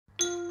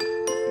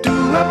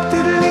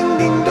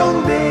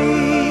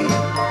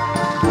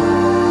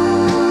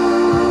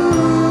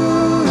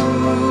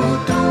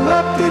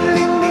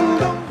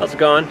How's it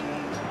going?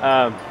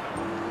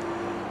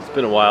 It's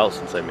been a while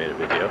since I made a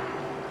video.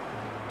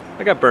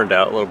 I got burned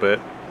out a little bit.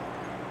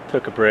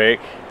 Took a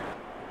break.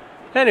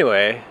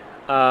 Anyway,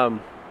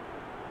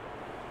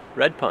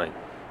 red pine.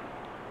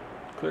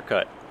 Clear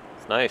cut.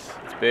 It's nice.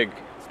 It's big.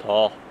 It's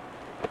tall.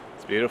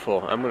 It's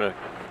beautiful. I'm gonna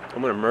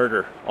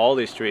murder all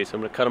these trees.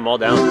 I'm gonna cut them all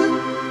down.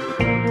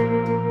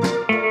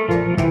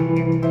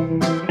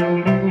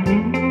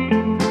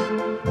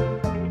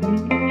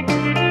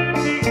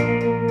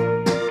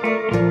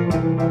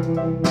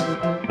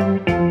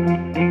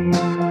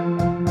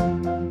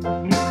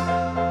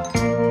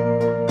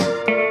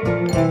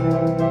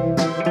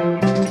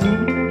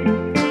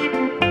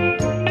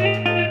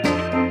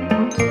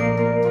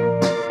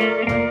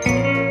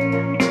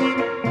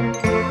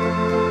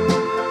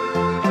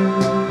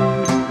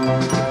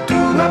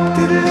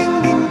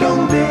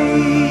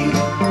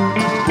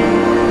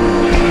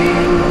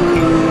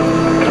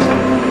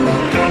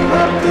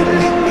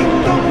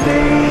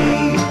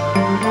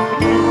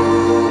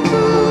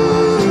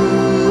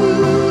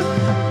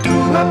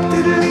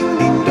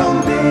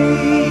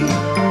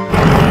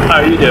 How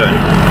are you doing?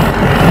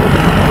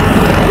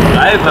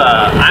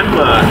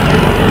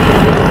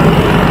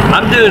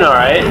 I'm doing all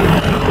right.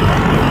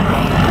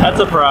 That's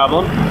a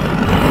problem.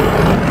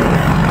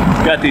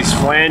 Got these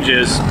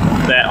flanges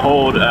that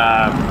hold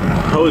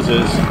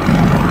hoses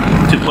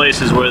to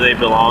places where they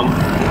belong.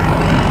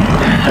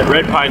 That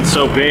red pine's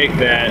so big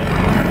that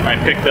I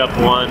picked up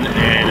one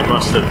and it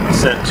must have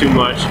sent too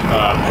much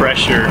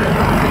pressure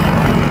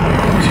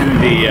to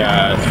the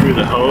through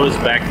the hose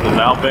back to the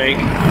valve bank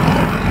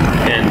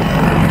and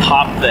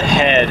popped the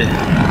head.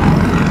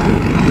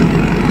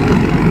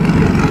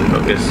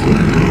 Focus.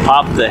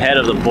 Popped the head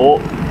of the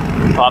bolt.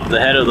 Popped the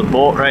head of the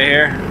bolt right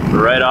here,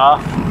 right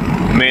off.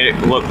 Made it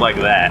look like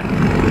that.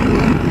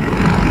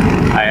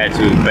 I had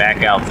to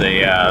back out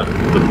the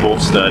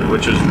bolt stud,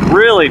 which was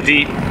really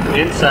deep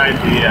inside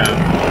the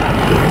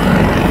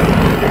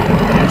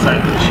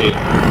machine,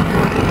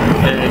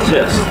 and it's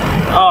just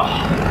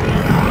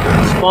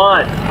it's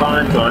fun.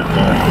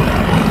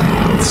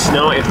 It's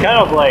snowing. It's kind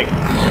of like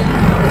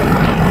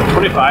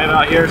 25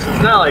 out here, so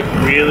it's not like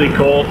really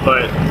cold,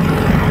 but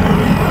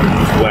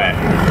it's wet,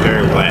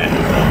 very wet.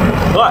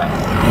 But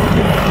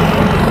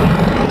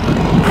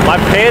my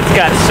pants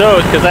got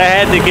soaked because I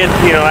had to get,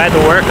 I had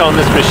to work on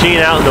this machine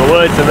out in the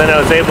woods, and then I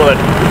was able to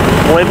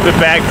limp it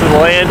back to the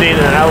landing,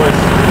 and I was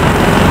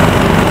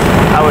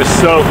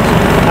soaked.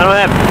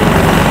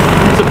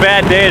 It's a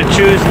bad day to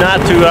choose not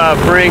to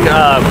bring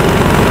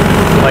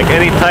like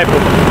any type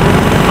of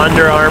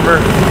underwear.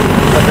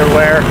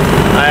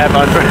 I have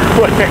underwear.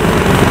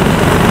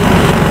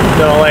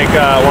 So like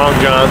long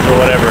johns or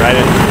whatever. I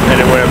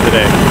didn't wear them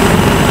today.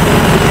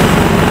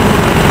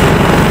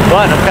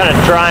 But I'm kind of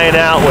trying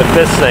out with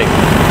this thing.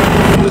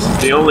 This is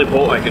the only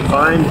bolt I can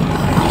find.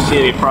 If you see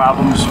any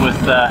problems with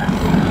the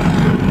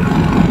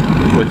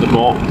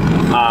bolt,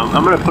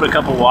 I'm going to put a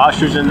couple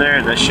washers in there,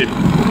 and that should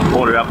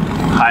hold it up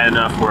high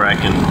enough where I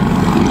can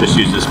just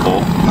use this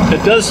bolt.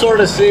 It does sort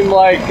of seem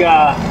like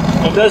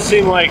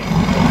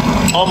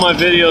all my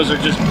videos are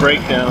just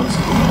breakdowns,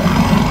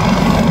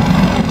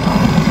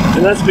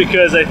 and that's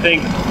because I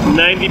think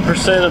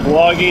 90% of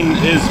vlogging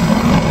is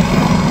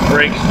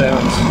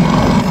breakdowns.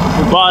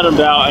 It bottomed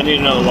out. I need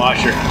another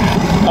washer.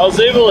 I was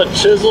able to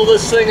chisel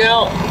this thing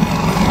out,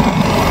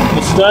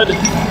 the stud,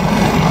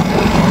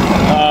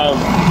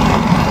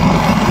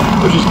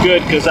 which is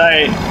good because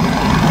I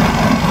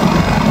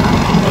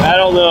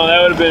don't know,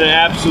 that would have been an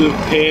absolute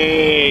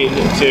pain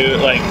to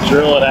like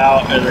drill it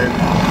out and then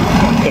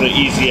put an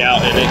easy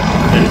out in it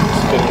and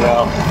spin it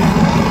out.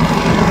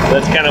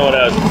 That's kind of what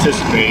I was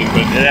anticipating,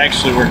 but it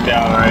actually worked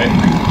out alright.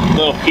 A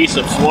little piece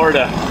of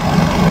Florida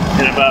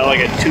in about like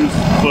a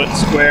 2-foot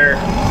square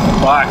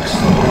box.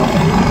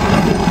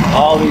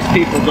 All these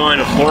people going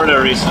to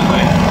Florida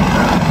recently.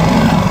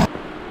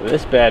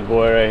 This bad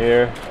boy right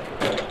here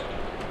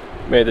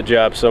made the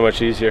job so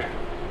much easier.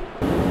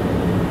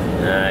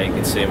 You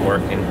can see him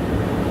working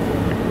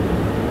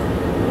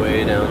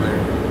way down there.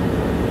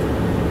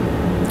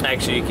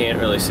 Actually, you can't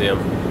really see him.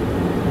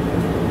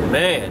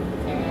 Man.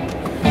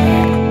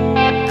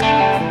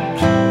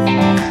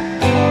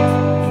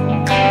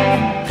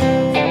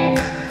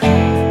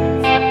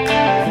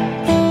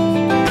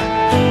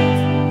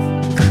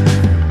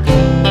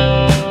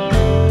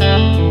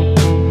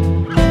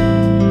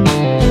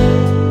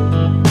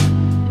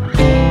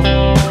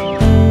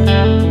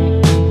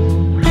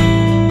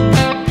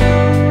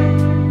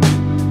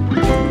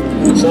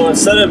 So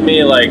instead of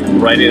me like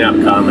writing out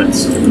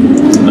comments, I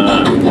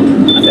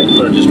think I'm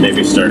gonna just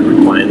maybe start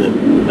replying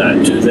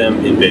to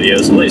them in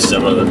videos, at least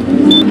some of them.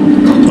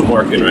 I'm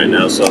working right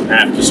now, so I'm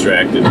half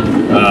distracted.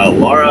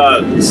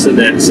 Laura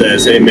Sinet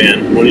says, "Hey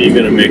man, when are you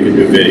gonna make a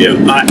new video?"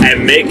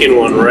 I'm making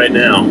one right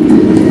now.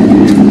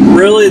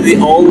 really the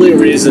only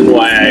reason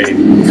why I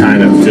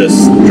kind of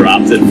just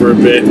dropped it for a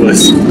bit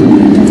was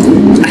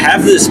I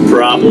have this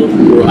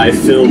problem where I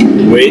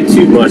film way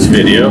too much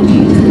video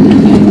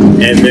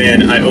and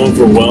then I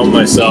overwhelm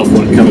myself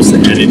when it comes to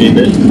editing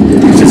it.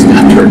 It's just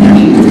not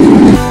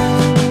perfect.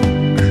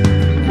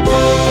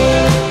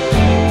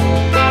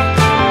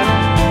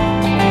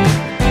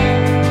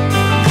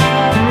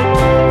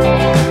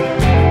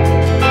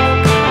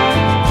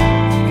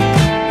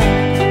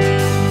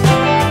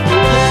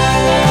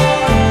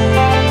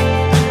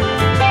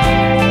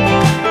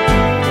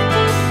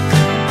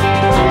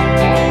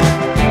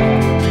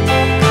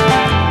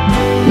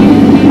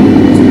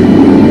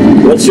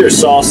 What's your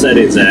saw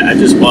settings at? I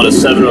just bought a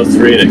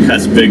 703 and it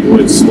cuts big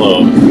wood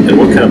slow. And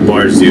what kind of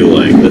bars do you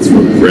like? That's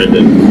from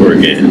Brendan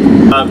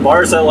Corrigan.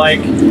 Bars I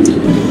like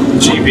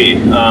GB.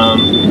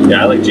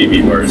 Yeah, I like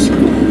GB bars.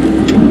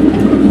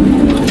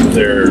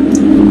 They're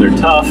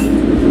tough,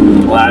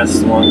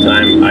 last a long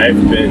time.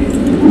 I've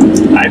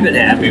been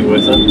happy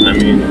with them. I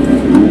mean,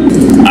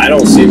 I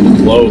don't see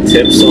low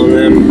tips on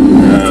them.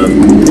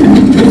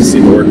 They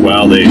seem to work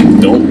well. They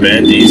don't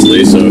bend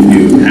easily, so if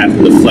you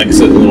happen to flex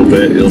it a little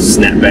bit, it'll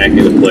snap back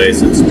into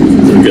place. It's a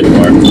good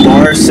bar.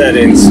 Bar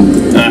settings,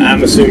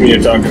 I'm assuming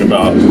you're talking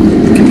about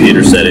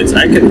computer settings.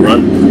 I can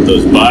run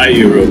those by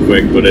you real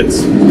quick, but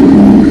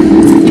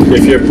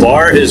if your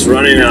bar is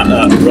running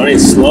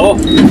slow,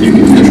 you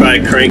can try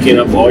cranking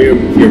up all your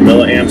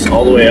milliamps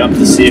all the way up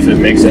to see if it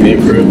makes any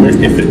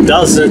improvement. If it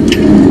doesn't,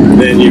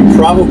 then you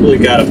probably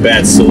got a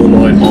bad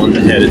solenoid on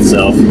the head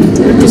itself.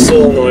 If the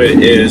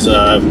solenoid is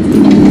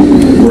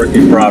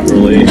working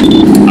properly,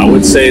 I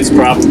would say it's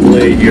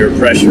probably your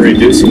pressure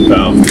reducing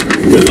valve.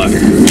 Good luck.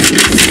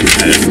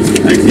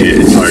 I can't,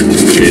 it's hard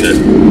for me to,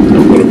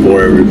 I'm going to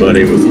bore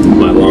everybody with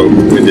my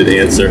long-winded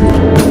answer.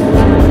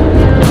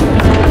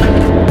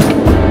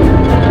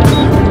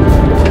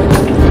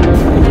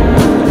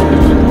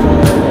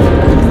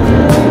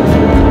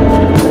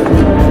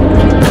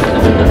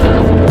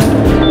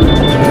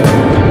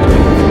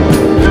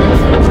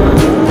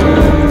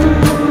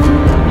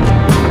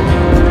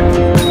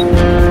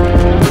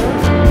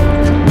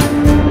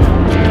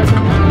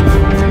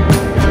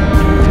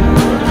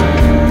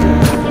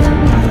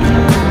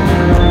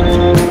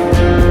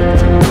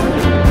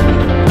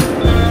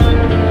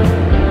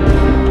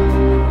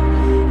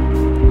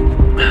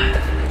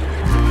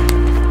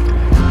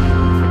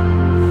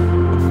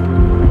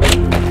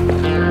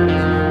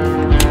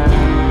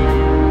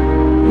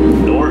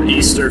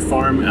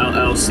 Farm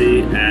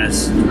LLC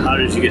asks, how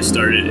did you get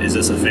started? Is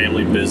this a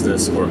family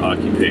business or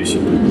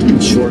occupation?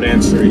 Short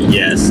answer,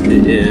 yes,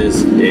 it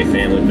is a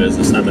family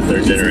business. I'm a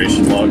third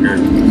generation logger.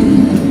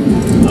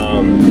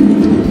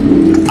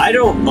 I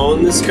don't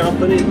own this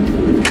company.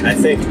 I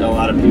think a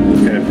lot of people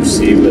kind of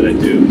perceive that I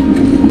do.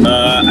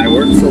 I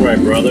work for my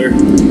brother,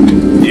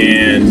 and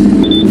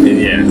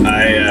yeah,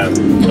 I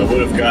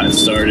would have gotten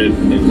started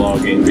in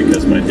logging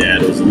because my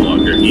dad was a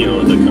logger. He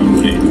owned the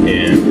company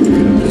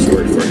and just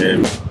worked for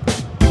him.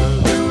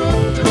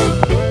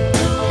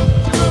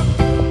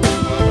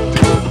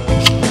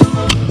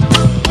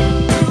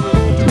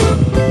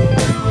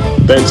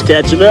 Ben's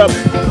catching up.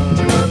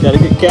 Gotta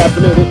get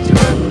capping in it.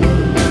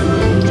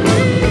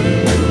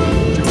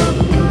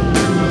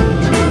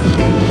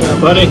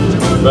 Buddy,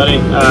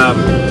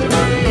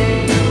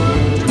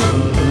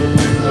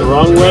 the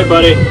wrong way,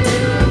 buddy.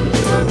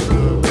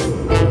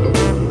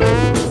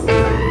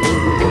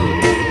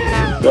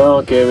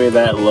 Don't give me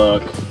that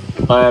look.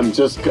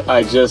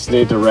 I just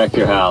need to wreck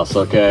your house,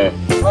 okay?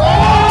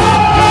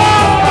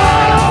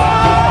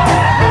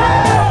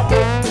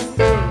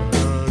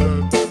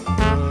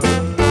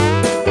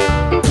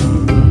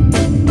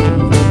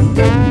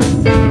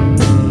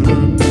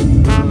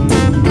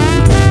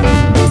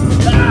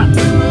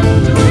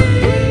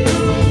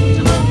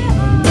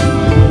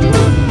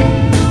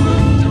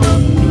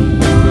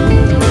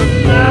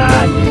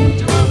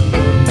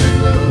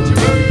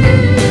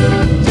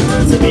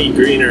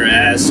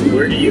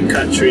 Where do you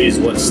cut trees?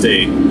 What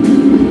state?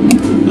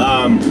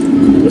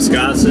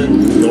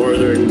 Wisconsin,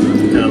 northern,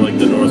 kind of like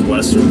the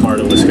northwestern part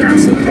of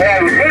Wisconsin.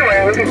 Yeah, you see,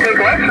 Wayne, we can take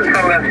lessons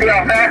from them. See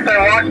how fast I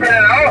walked in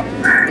and out?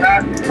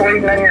 Not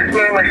waiting on your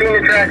slow machine to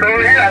track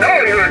over here. I know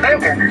what you were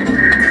thinking.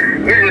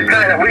 You're just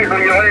trying to weasel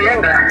your way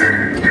into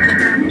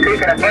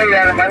taking a bite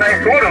out of my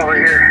nice wood over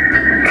here.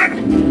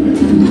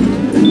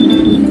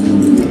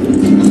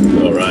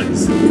 All right,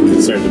 he's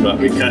concerned about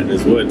me cutting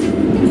his wood.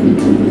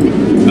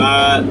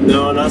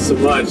 No, not so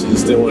much. I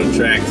just didn't want to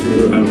track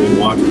through,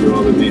 walk through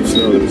all the deep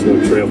snow. There was no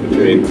trail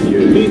between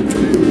you and me.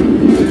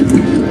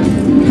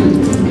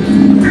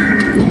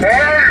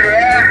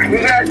 Yeah, you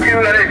got two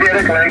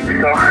energetic legs,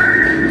 so.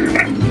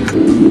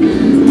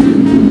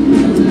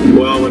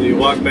 Well, when you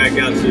walk back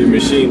out to your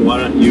machine, why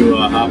don't you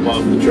hop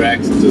off the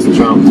tracks and just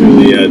tromp through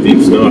the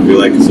deep snow if you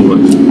like it so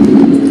much.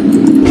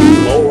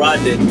 Old Rod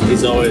did.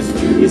 He's always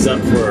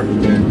up for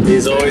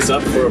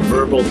a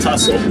verbal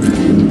tussle.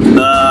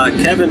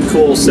 Kevin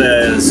Cool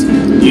says,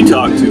 you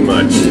talk too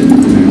much.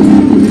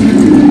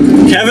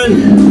 Kevin.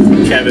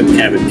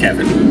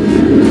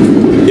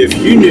 If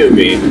you knew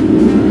me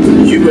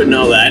you would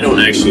know that I don't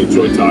actually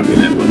enjoy talking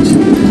that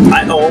much.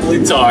 I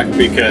only talk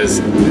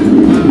because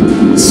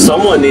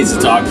someone needs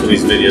to talk for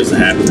these videos to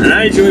happen. And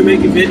I enjoy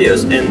making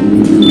videos,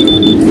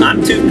 and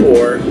I'm too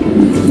poor.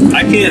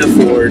 I can't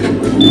afford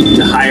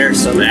to hire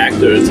some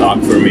actor to talk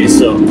for me,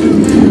 so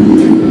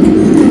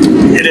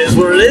it is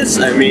what it is.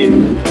 I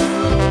mean,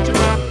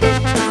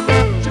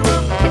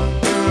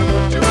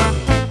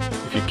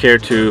 if you care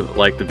to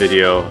like the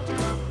video,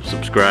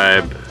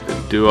 subscribe,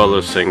 do all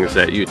those things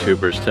that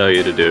YouTubers tell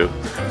you to do.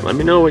 Let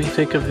me know what you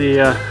think of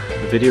the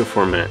video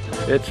format.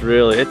 It's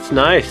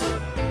nice.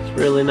 It's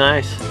really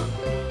nice.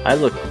 I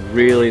look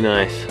really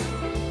nice.